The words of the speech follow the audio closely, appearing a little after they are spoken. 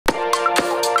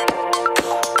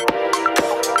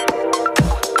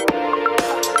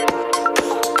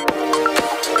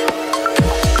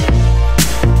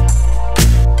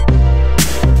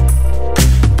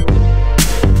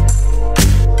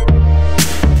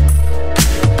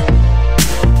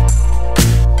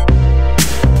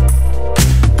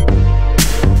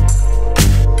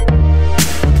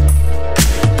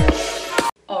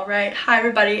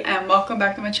everybody and welcome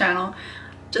back to my channel.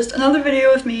 Just another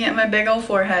video with me and my big old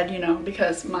forehead, you know,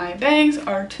 because my bangs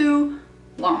are too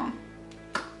long.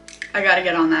 I gotta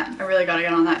get on that. I really gotta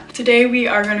get on that. Today we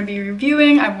are going to be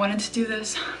reviewing, I wanted to do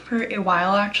this for a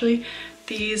while actually,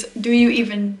 these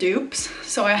DoYouEven dupes.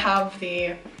 So I have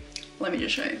the, let me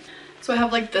just show you. So I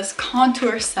have like this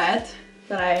contour set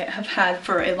that I have had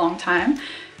for a long time.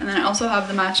 And then I also have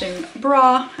the matching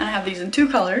bra, and I have these in 2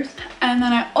 colors. And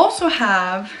then I also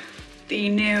have the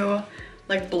new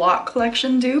like block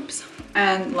collection dupes.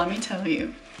 And let me tell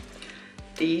you,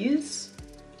 these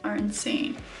are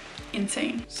insane.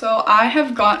 Insane. So I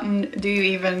have gotten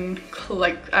DoYouEven,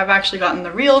 like I've actually gotten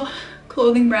the real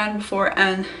clothing brand before,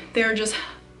 and they're just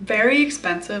very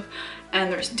expensive.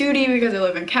 And there's duty because I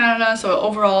live in Canada. So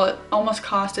overall it almost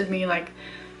cost me like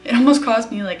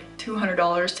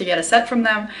 $200 to get a set from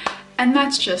them, and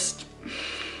that's just,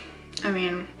 I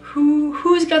mean,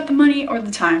 who's got the money or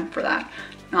the time for that?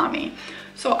 Not me.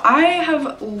 So I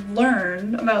have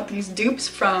learned about these dupes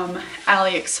from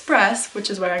AliExpress, which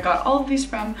is where I got all of these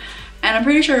from, and I'm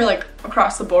pretty sure like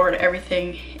across the board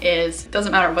everything is,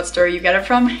 doesn't matter what store you get it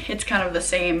from, it's kind of the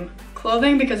same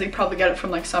clothing because they probably get it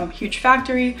from like some huge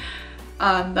factory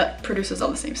that produces all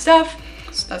the same stuff.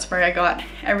 So that's where I got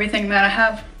everything that I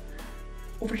have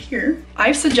over here.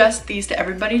 I suggest these to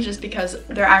everybody just because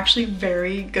they're actually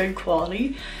very good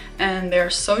quality and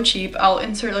they're so cheap. I'll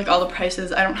insert like all the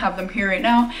prices. I don't have them here right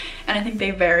now, and I think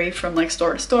they vary from like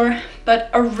store to store, but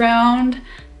around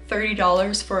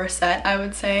 $30 for a set, I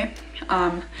would say.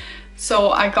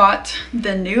 So I got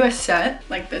the newest set,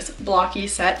 like this blocky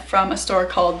set from a store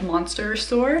called Monster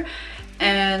Store,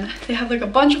 and they have like a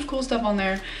bunch of cool stuff on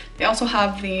there. They also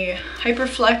have the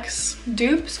Hyperflex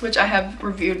dupes, which I have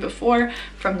reviewed before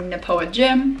from Napoa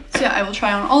Gym. So yeah, I will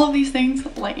try on all of these things,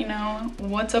 let you know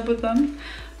what's up with them.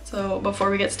 So before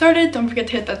we get started, don't forget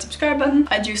to hit that subscribe button.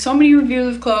 I do so many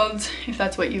reviews of clothes, if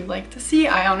that's what you'd like to see.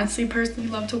 I honestly personally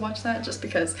love to watch that just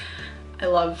because I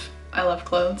love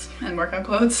clothes and workout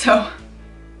clothes. So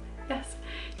yes,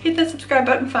 hit that subscribe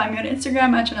button. Find me on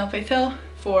Instagram at janellefaithill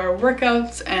for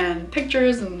workouts and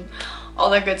pictures and all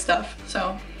that good stuff.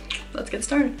 So let's get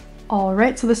started. All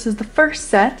right, so this is the first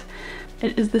set.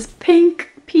 It is this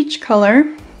pink peach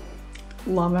color.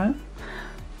 Love it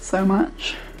so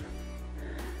much.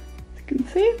 As you can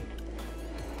see,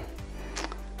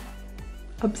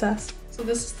 obsessed. So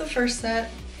this is the first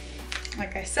set.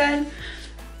 Like I said,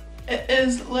 it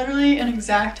is literally an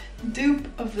exact dupe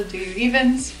of the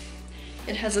DoYouEvens.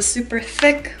 It has a super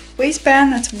thick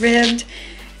waistband that's ribbed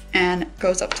and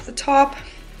goes up to the top.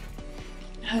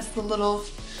 It has the little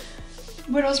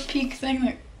widow's peak thing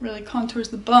that really contours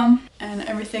the bum, and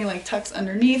everything like tucks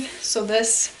underneath. So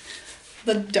this,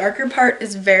 the darker part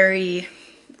is very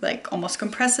like almost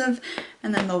compressive,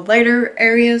 and then the lighter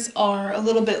areas are a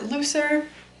little bit looser.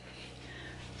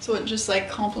 So it just like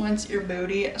complements your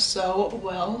booty so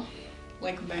well,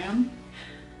 like bam.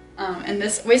 And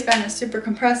this waistband is super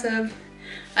compressive.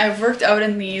 I've worked out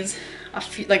in these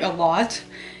a lot,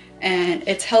 and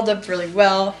it's held up really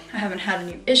well. I haven't had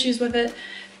any issues with it.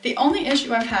 The only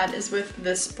issue I've had is with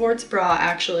the sports bra,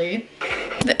 actually.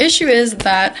 The issue is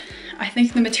that I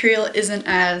think the material isn't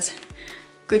as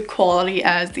good quality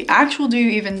as the actual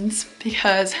DoYouEvens,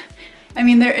 because I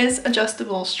mean there is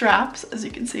adjustable straps, as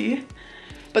you can see,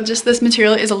 but just this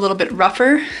material is a little bit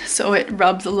rougher, so it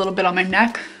rubs a little bit on my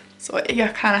neck, so you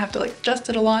kind of have to like adjust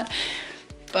it a lot.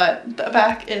 But the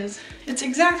back is, it's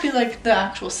exactly like the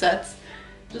actual sets,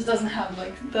 just doesn't have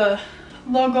like the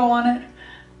logo on it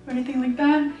or anything like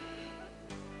that.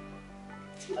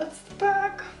 So that's the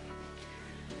back.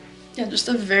 Yeah, just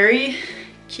a very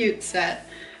cute set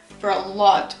for a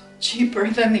lot cheaper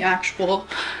than the actual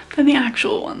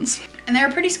ones. And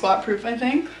they're pretty squat proof, I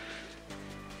think.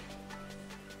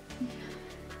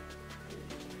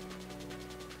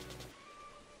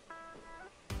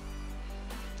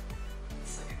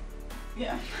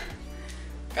 Yeah,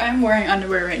 I'm wearing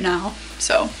underwear right now,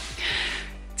 so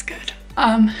it's good.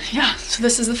 Yeah, so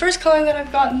this is the first color that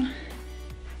I've gotten,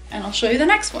 and I'll show you the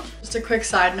next one. Just a quick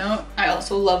side note, I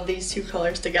also love these 2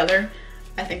 colors together.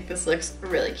 I think this looks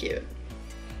really cute.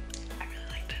 I really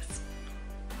like this.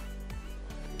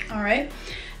 All right,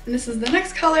 and this is the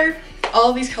next color. All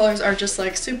of these colors are just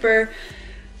like super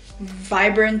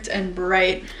vibrant and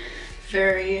bright,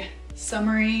 very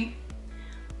summery.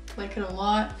 Like it a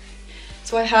lot.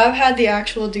 So I have had the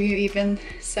actual DoYouEven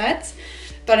sets,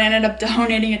 but I ended up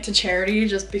donating it to charity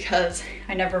just because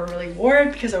I never really wore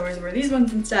it, because I always wear these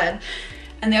ones instead.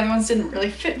 And the other ones didn't really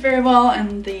fit very well,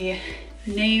 and the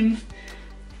name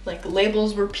like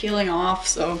labels were peeling off,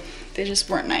 so they just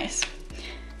weren't nice.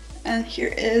 And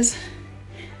here is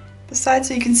the side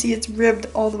so you can see it's ribbed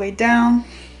all the way down.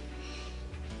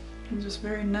 And just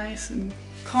very nice and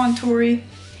contoury.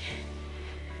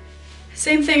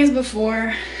 Same thing as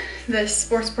before. This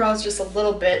sports bra is just a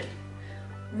little bit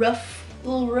rough,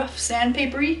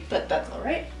 sandpapery, but that's all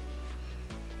right.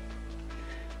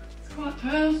 Squat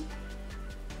test.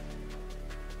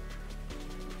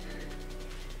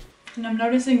 And I'm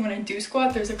noticing when I do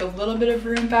squat, there's like a little bit of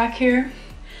room back here,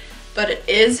 but it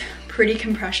is pretty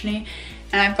compression-y,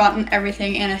 and I've gotten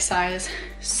everything in a size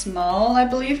small, I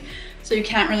believe. So you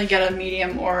can't really get a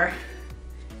medium, or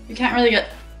you can't really get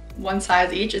one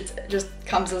size each. It just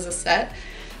comes as a set.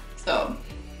 So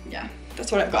yeah,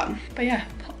 that's what I've gotten. But yeah,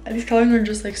 these colors are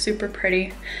just like super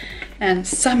pretty and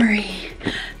summery.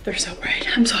 They're so bright.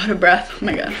 I'm so out of breath. Oh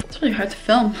my god. It's really hard to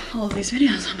film all of these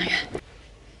videos. Oh my god.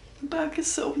 The back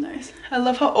is so nice. I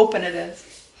love how open it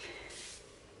is.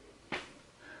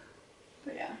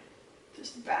 But yeah,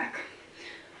 just the back.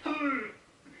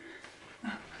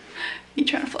 Me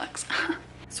trying to flex.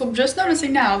 So I'm just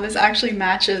noticing now this actually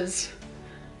matches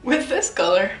with this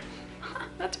color.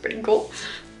 That's pretty cool.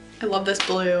 I love this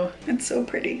blue. It's so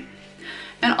pretty.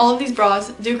 And all of these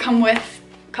bras do come with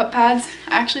cup pads.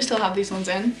 I actually still have these ones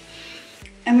in.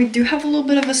 And we do have a little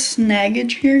bit of a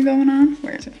snaggage here going on.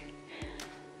 Where is it?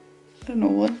 I don't know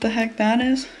what the heck that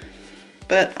is,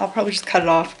 but I'll probably just cut it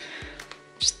off.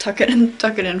 Just tuck it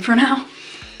in for now.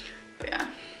 But yeah,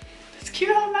 it's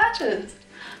cute how it matches.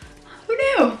 Who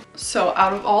knew? So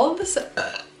out of all of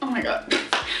the oh my god.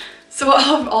 So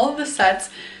out of all of the sets,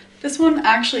 this one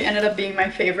actually ended up being my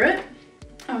favorite.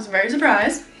 I was very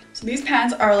surprised. So these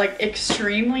pants are like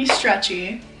extremely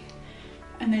stretchy,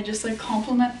 and they just like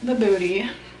complement the booty.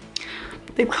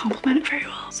 They complement it very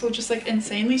well. So just like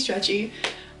insanely stretchy,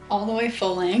 all the way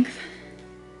full length,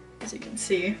 as you can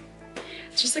see.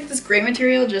 It's just like this gray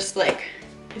material, just like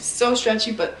it's so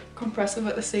stretchy but compressive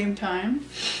at the same time.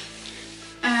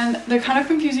 And they're kind of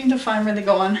confusing to find where they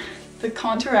go on. The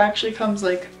contour actually comes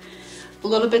like a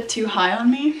little bit too high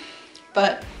on me,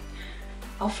 but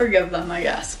I'll forgive them, I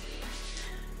guess.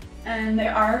 And they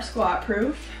are squat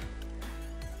proof.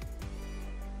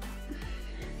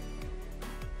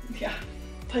 Yeah,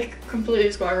 like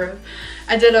completely squat proof.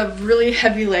 I did a really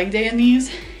heavy leg day in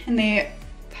these, and they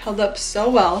held up so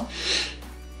well.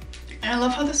 And I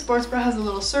love how the sports bra has a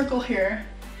little circle here.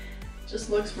 It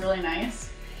just looks really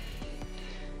nice,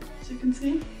 as you can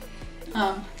see.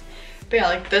 But yeah,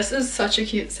 like this is such a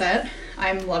cute set.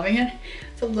 I'm loving it.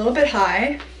 It's a little bit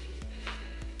high,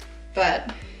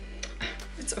 but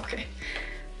it's okay.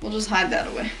 We'll just hide that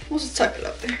away. We'll just tuck it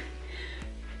up there.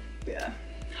 But yeah.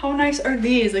 How nice are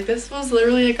these? Like this was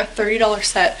literally like a $30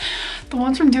 set. The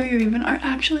ones from DoYouEven are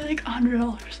actually like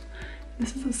 $100.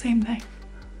 This is the same thing.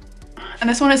 And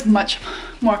this one is much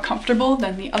more comfortable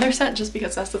than the other set just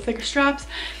because that's the thicker straps.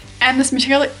 And this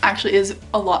material actually is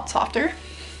a lot softer.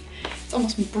 It's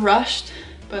almost brushed,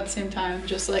 but at the same time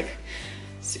just like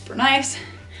super nice.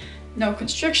 No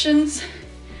constrictions.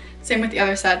 Same with the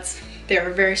other sets. They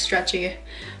are very stretchy.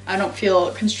 I don't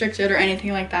feel constricted or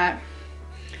anything like that.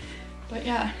 But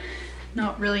yeah,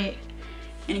 not really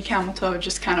any camel toe,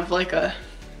 just kind of like a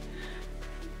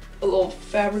little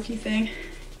fabric-y thing.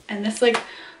 And this like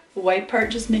white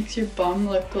part just makes your bum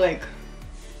look like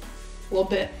a little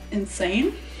bit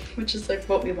insane, which is like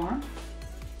what we want.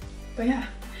 But yeah,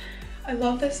 I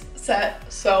love this set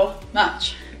so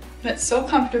much. It's so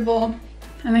comfortable,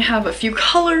 and they have a few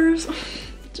colors.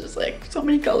 Just like so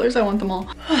many colors, I want them all.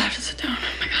 Oh, I have to sit down,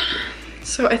 oh my god.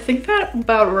 So I think that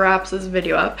about wraps this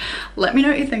video up. Let me know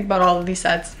what you think about all of these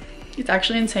sets. It's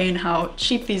actually insane how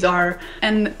cheap these are.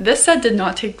 And this set did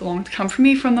not take long to come for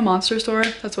me from the Monster store.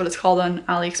 That's what it's called on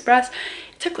AliExpress.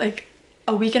 It took like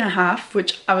a week and a half,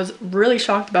 which I was really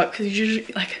shocked about because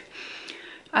usually like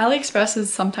AliExpress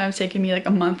is sometimes taking me like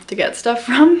a month to get stuff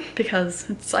from because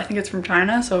I think it's from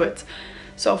China, so it's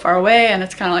so far away and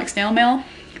it's kind of like snail mail.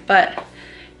 But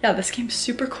yeah, this came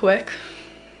super quick,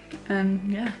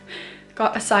 and yeah.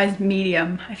 Got a size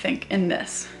medium, I think, in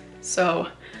this. So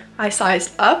I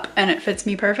sized up and it fits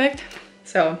me perfect.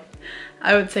 So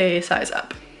I would say size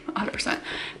up, 100%.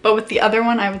 But with the other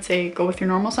one, I would say go with your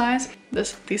normal size,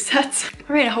 these sets.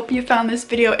 All right, I hope you found this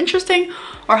video interesting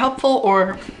or helpful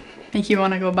or make you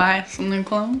want to go buy some new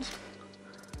clothes.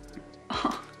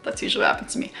 Oh, that's usually what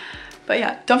happens to me. But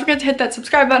yeah, don't forget to hit that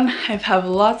subscribe button. I have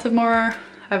lots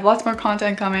more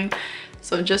content coming.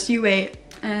 So just you wait,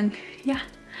 and yeah.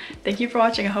 Thank you for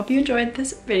watching. I hope you enjoyed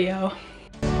this video.